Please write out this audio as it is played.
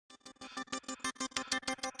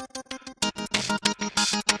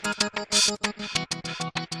Okay,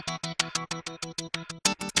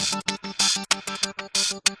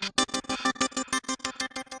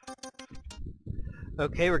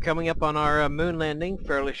 we're coming up on our moon landing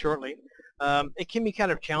fairly shortly. It can be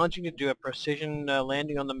kind of challenging to do a precision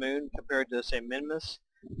landing on the moon compared to, say, Minmus.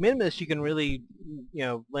 Minmus, you can really,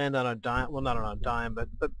 land on a dime. Well, not on a dime, but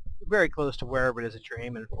very close to wherever it is that you're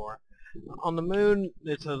aiming for. On the moon,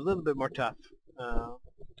 it's a little bit more tough.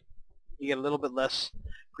 You get a little bit less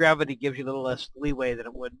gravity, gives you a little less leeway than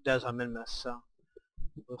it does on Minmus. So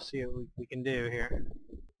we'll see what we can do here.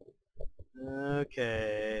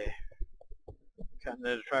 Okay. Cutting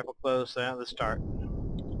it a trifle close at the start.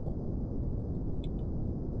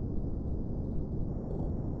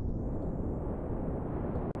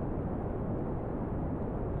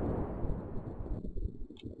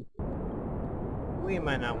 We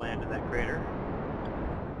might not land in that crater.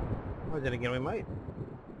 Or then again we might.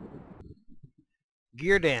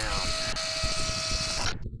 Gear down.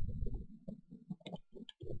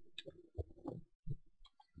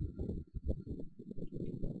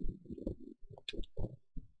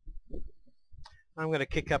 I'm going to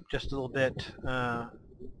kick up just a little bit my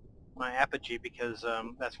apogee because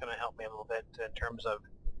that's going to help me a little bit in terms of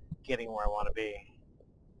getting where I want to be.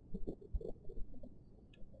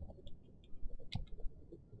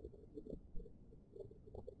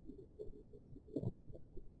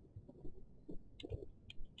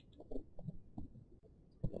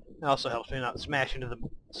 It also helps me not smash into the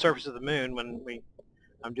surface of the moon when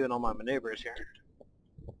I'm doing all my maneuvers here.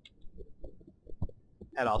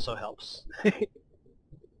 That also helps.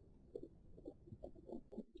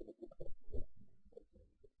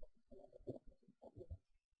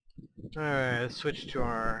 Alright, let's switch to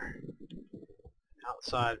our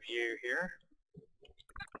outside view here.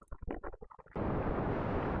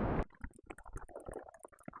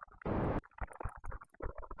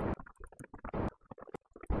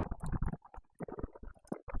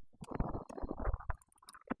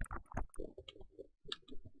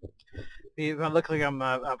 If I look like I'm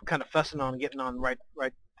kind of fussing on getting on right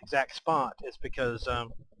exact spot, it's because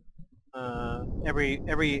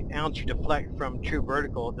every ounce you deflect from true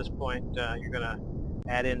vertical at this point, you're going to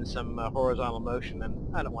add in some horizontal motion,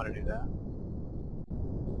 and I don't want to do that.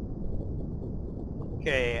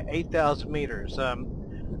 Okay, 8,000 meters.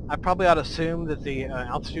 I probably ought to assume that the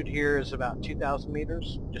altitude here is about 2,000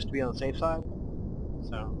 meters, just to be on the safe side.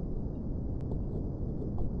 So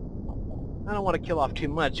I don't want to kill off too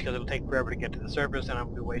much because it'll take forever to get to the surface, and I'm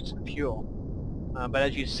going to be wasting fuel. But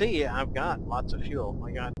as you see, I've got lots of fuel.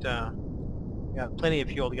 I got plenty of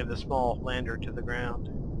fuel to get this small lander to the ground.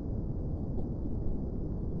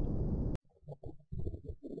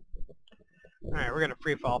 Alright, we're going to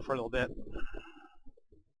free fall for a little bit.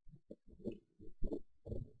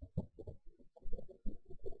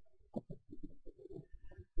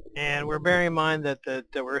 And we're bearing in mind that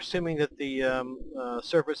we're assuming that the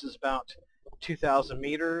surface is about 2,000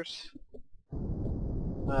 meters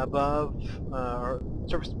above, or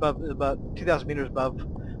surface above about 2,000 meters above.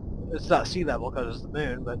 It's not sea level because it's the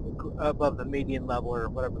moon, but above the median level or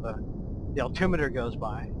whatever the altimeter goes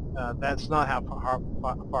by. That's not how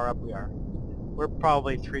far up we are. We're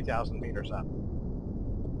probably 3,000 meters up.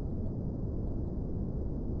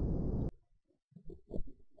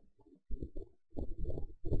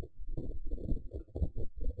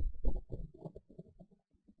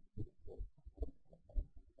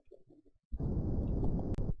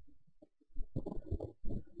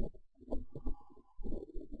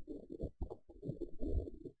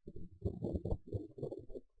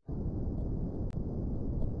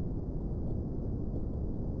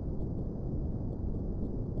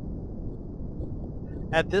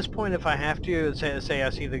 At this point, if I have to, say I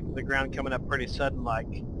see the ground coming up pretty sudden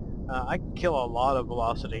like, I can kill a lot of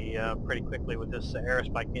velocity pretty quickly with this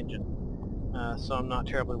aerospike engine, so I'm not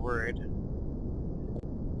terribly worried.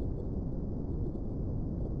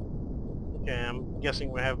 Okay, I'm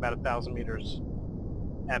guessing we have about 1,000 meters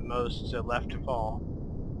at most left to fall.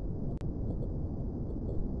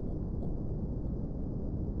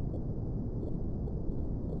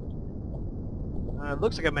 It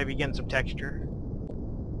looks like I may be getting some texture.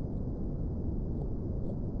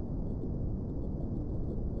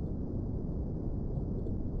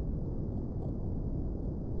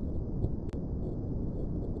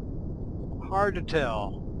 Hard to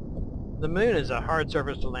tell. The moon is a hard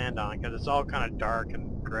surface to land on because it's all kind of dark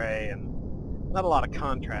and gray and not a lot of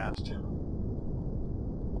contrast.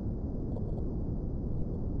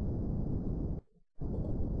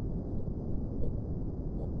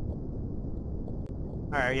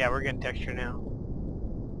 Alright, yeah, we're getting texture now.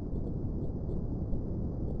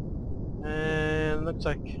 And looks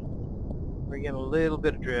like We're getting a little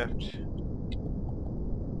bit of drift.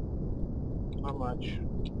 Not much.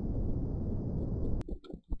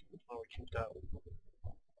 Oh, we keep up.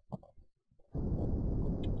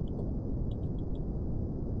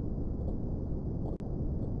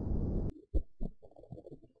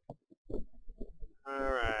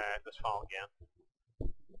 Alright, let's fall again.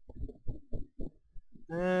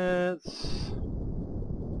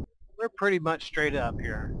 We're pretty much straight up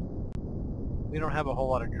here. We don't have a whole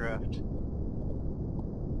lot of drift.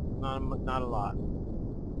 Not a lot.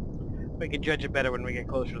 We can judge it better when we get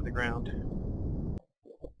closer to the ground.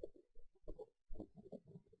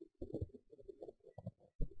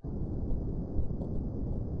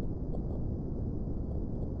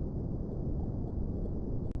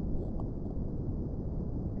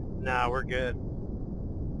 Nah, we're good.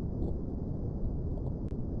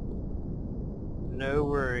 No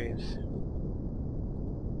worries.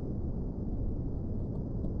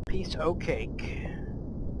 Piece o' cake.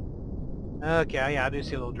 Okay, yeah, I do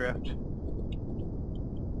see a little drift.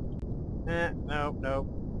 No.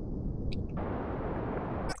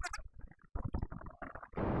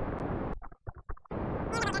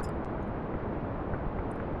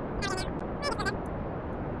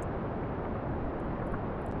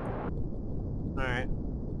 Alright.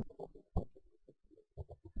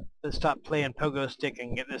 Let's stop playing pogo stick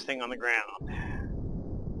and get this thing on the ground.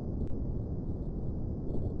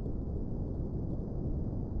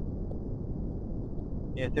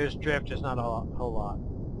 Yeah, if there's drift, there's not a whole lot.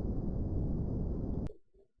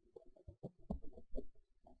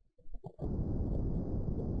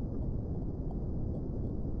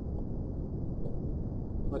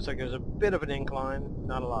 Looks like there's a bit of an incline,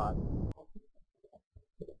 not a lot.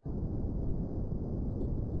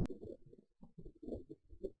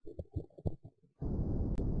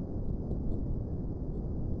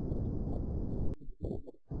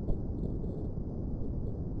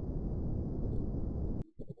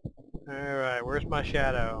 Alright, where's my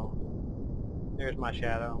shadow? There's my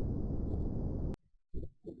shadow.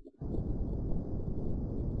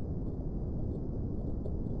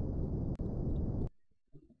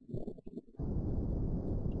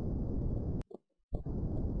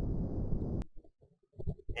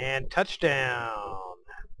 And touchdown!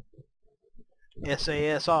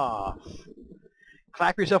 SAS off.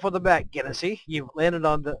 Clap yourself on the back, Guinnessy. You've landed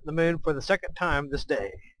on the moon for the second time this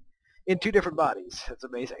day. In 2 different bodies. That's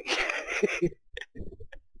amazing.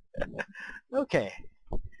 Okay.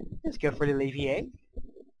 Let's go for the Levier.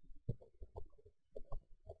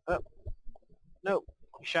 Oh. No.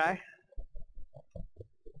 You shy?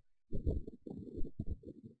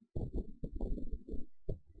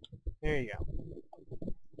 There you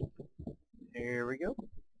go. Here we go.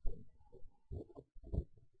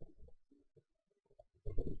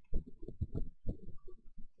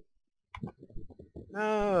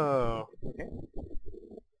 Oh, okay.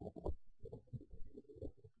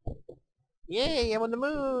 Yay, I'm on the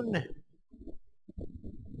moon!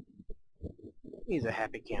 He's a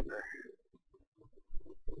happy camper.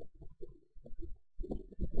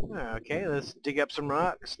 Okay, let's dig up some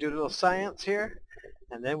rocks, do a little science here,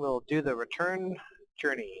 and then we'll do the return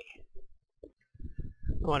journey.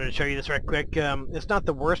 I wanted to show you this right quick. It's not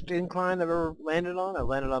the worst incline I've ever landed on. I've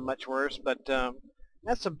landed on much worse, but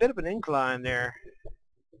that's a bit of an incline there.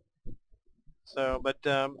 So, but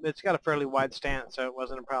it's got a fairly wide stance, so it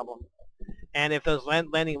wasn't a problem. And if those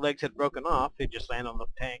landing legs had broken off, they'd just land on the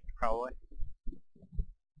tank, probably.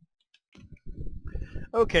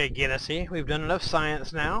 Okay, Guinnessy, we've done enough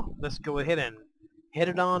science now. Let's go ahead and head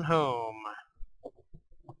it on home.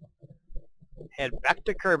 Head back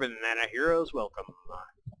to Kerbin and a hero's welcome.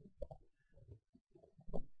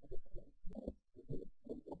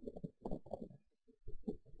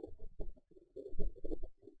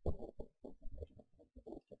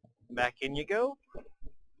 Back in you go.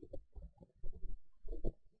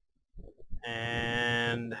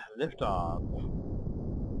 And lift off.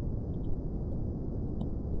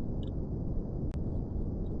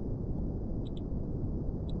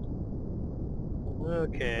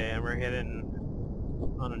 Okay, and we're heading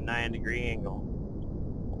on a 9-degree angle.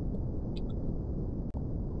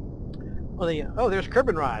 Oh, there's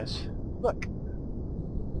Kerbin rise. Look.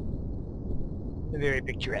 Very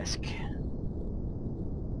picturesque.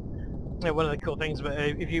 Yeah, one of the cool things,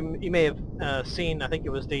 if you may have seen, I think it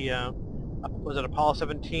was the was it Apollo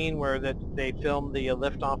 17 where they filmed the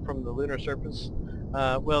liftoff from the lunar surface.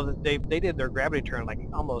 Well, they did their gravity turn like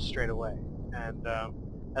almost straight away, and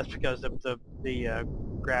that's because the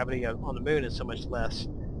gravity on the moon is so much less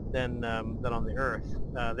than on the Earth.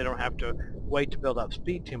 They don't have to wait to build up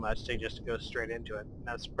speed too much; they just go straight into it. And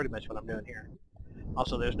that's pretty much what I'm doing here.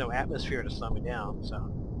 Also, there's no atmosphere to slow me down,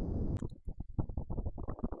 so.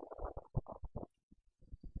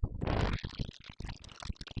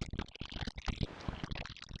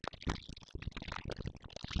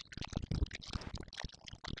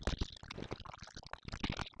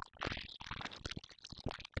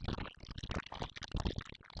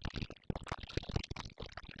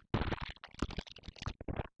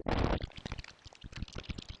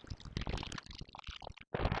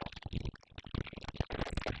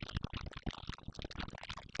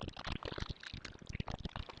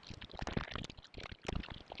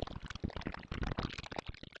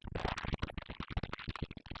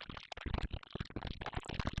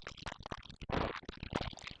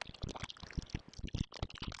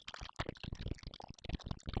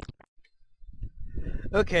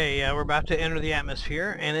 Okay, we're about to enter the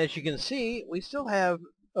atmosphere, and as you can see, we still have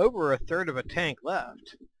over a third of a tank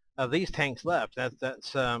left. Of these tanks left,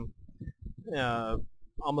 that's uh,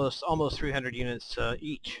 almost 300 units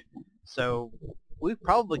each. So we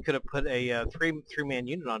probably could have put a three-man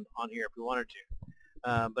unit on here if we wanted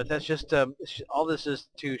to. But that's just all this is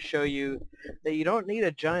to show you that you don't need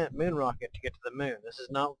a giant moon rocket to get to the moon. This is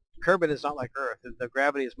not Kerbin is not like Earth. The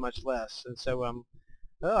gravity is much less, and so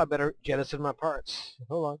oh, I better jettison my parts.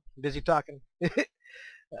 Hold on, I'm busy talking.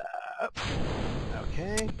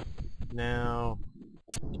 Okay, now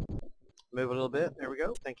move a little bit. There we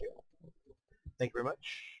go. Thank you. Thank you very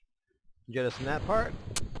much. Jettison that part.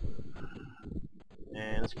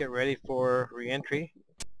 And let's get ready for re-entry.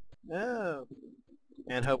 Oh,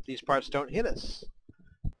 and hope these parts don't hit us.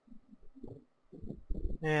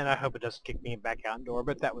 And I hope it doesn't kick me back out into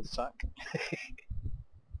orbit. That would suck.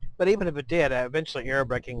 But even if it did, eventually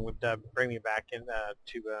aerobraking would bring me back in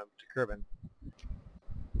to Kerbin.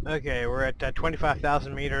 Okay, we're at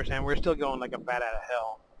 25,000 meters, and we're still going like a bat out of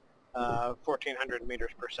hell. 1,400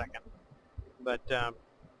 meters per second. But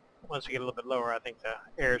once we get a little bit lower, I think the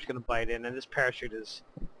air is going to bite in, and this parachute is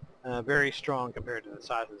very strong compared to the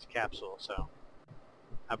size of this capsule, so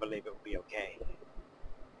I believe it will be okay.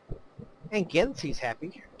 And Genesi's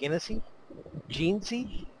happy. Genesi?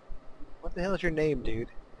 Genesi? What the hell is your name, dude?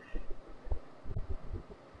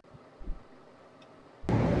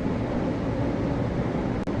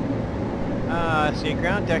 I see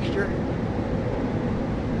ground texture.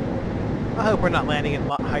 I hope we're not landing at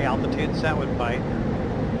high altitudes. That would bite.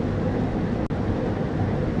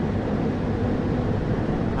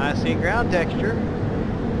 I see ground texture.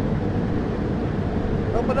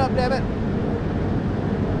 Open up, damn it!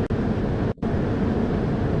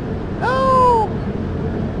 No!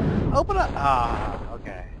 Open up! Ah,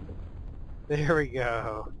 okay. There we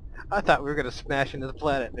go. I thought we were going to smash into the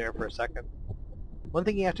planet there for a second. One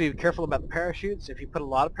thing you have to be careful about the parachutes, if you put a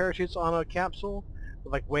lot of parachutes on a capsule,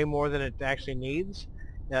 like way more than it actually needs,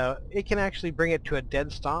 it can actually bring it to a dead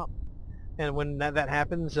stop. And when that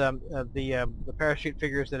happens, the parachute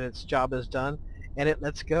figures that its job is done, and it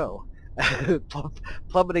lets go,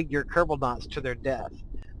 plummeting your Kerbal knots to their death.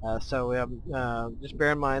 So just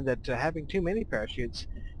bear in mind that having too many parachutes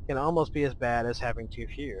can almost be as bad as having too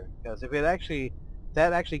few. Because if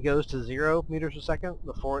that actually goes to 0 meters a second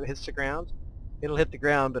before it hits the ground, it'll hit the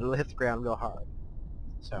ground, but it'll hit the ground real hard.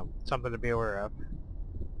 So something to be aware of.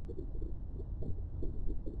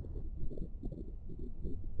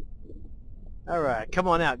 Alright, come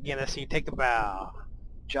on out, Genesi, take a bow.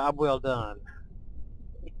 Job well done.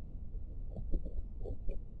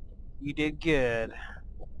 You did good.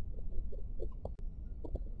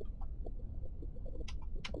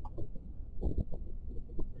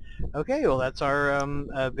 Okay, well that's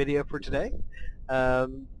our video for today.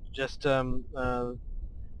 Just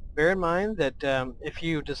bear in mind that if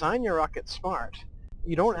you design your rocket smart,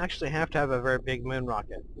 you don't actually have to have a very big moon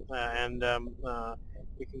rocket, and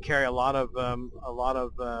you can carry a lot of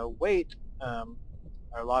weight, or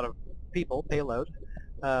a lot of people, payload,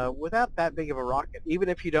 without that big of a rocket. Even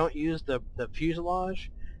if you don't use the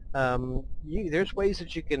fuselage, there's ways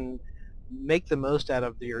that you can make the most out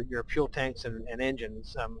of your fuel tanks and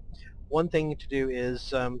engines. One thing to do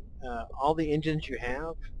is all the engines you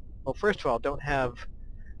have. Well, first of all, don't have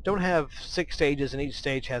 6 stages and each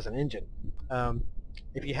stage has an engine.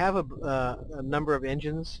 If you have a number of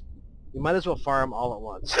engines, you might as well fire them all at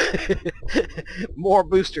once. Moar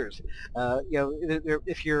Boosters.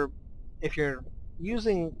 If you're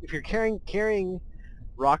carrying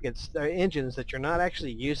rockets, engines that you're not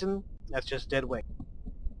actually using, that's just dead weight.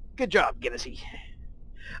 Good job, Genesi.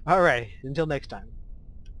 All right, until next time.